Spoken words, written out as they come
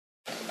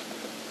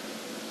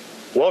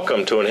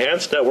Welcome to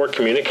Enhanced Network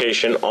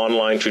Communication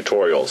Online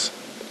Tutorials.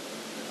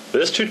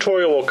 This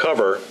tutorial will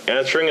cover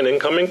answering an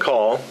incoming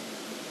call,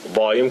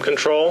 volume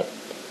control,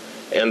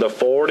 and the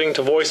forwarding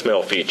to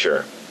voicemail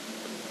feature.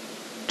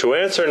 To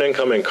answer an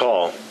incoming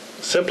call,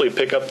 simply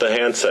pick up the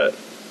handset,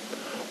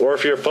 or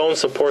if your phone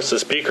supports the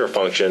speaker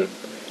function,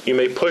 you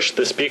may push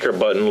the speaker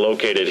button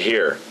located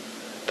here,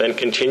 then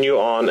continue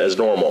on as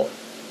normal.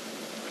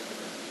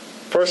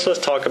 First, let's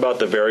talk about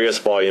the various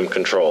volume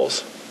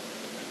controls.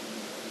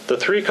 The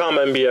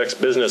 3Com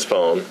NBX business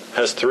phone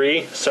has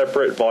 3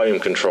 separate volume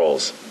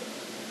controls.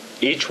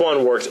 Each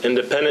one works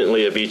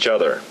independently of each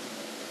other.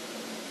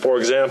 For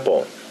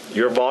example,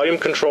 your volume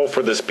control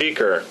for the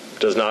speaker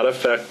does not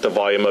affect the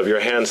volume of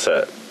your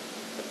handset.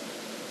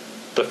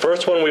 The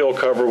first one we will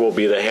cover will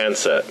be the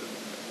handset.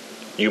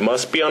 You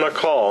must be on a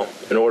call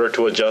in order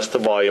to adjust the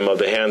volume of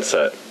the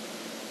handset.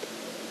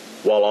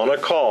 While on a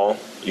call,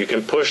 you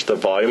can push the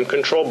volume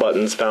control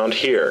buttons found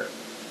here,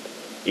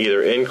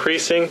 either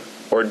increasing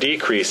or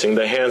decreasing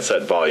the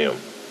handset volume.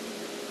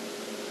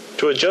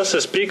 To adjust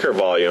the speaker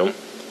volume,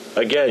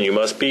 again you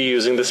must be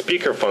using the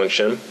speaker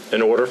function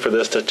in order for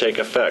this to take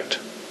effect.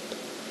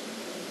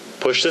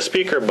 Push the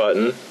speaker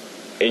button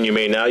and you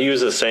may now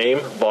use the same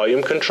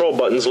volume control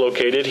buttons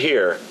located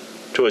here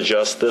to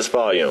adjust this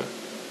volume.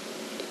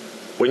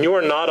 When you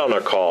are not on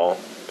a call,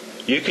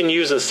 you can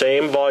use the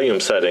same volume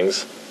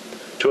settings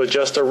to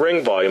adjust the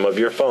ring volume of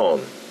your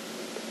phone.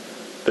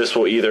 This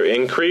will either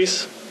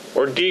increase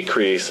or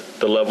decrease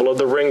the level of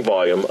the ring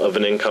volume of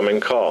an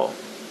incoming call.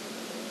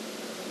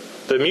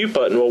 The mute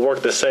button will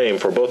work the same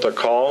for both a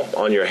call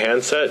on your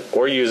handset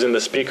or using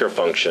the speaker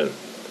function.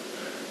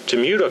 To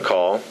mute a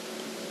call,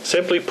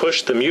 simply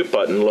push the mute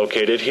button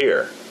located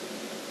here.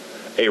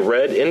 A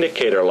red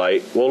indicator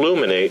light will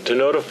illuminate to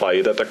notify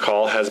you that the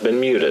call has been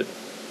muted.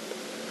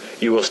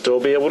 You will still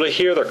be able to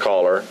hear the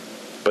caller,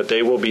 but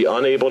they will be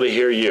unable to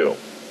hear you.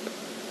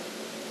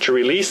 To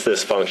release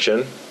this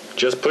function,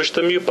 just push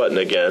the mute button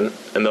again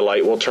and the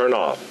light will turn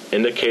off,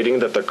 indicating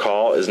that the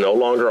call is no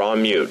longer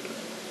on mute.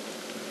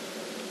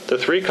 The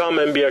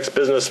 3Com NBX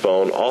business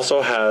phone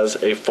also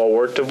has a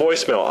forward to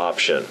voicemail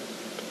option.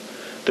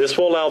 This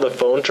will allow the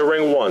phone to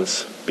ring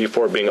once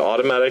before being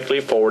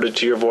automatically forwarded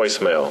to your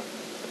voicemail.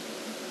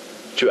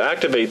 To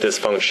activate this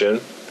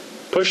function,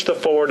 push the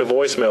forward to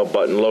voicemail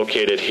button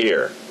located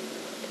here.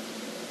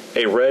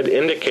 A red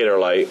indicator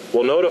light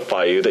will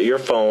notify you that your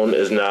phone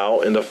is now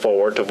in the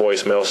forward to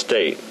voicemail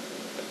state.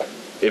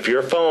 If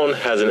your phone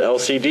has an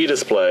LCD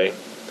display,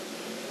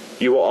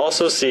 you will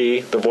also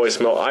see the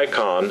voicemail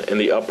icon in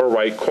the upper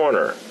right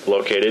corner,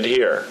 located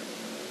here.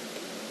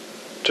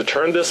 To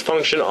turn this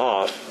function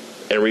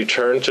off and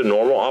return to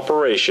normal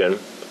operation,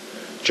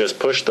 just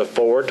push the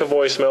forward to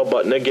voicemail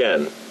button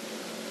again.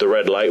 The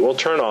red light will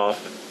turn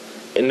off,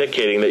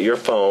 indicating that your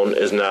phone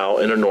is now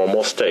in a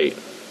normal state.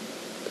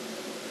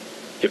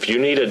 If you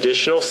need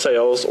additional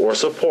sales or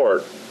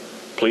support,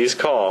 please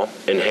call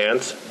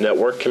Enhanced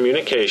Network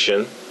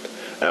Communication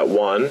at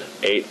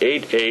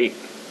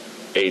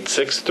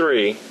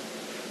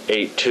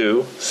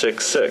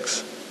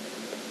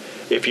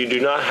 1-888-863-8266. If you do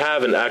not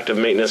have an active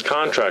maintenance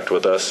contract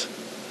with us,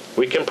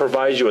 we can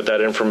provide you with that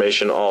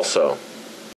information also.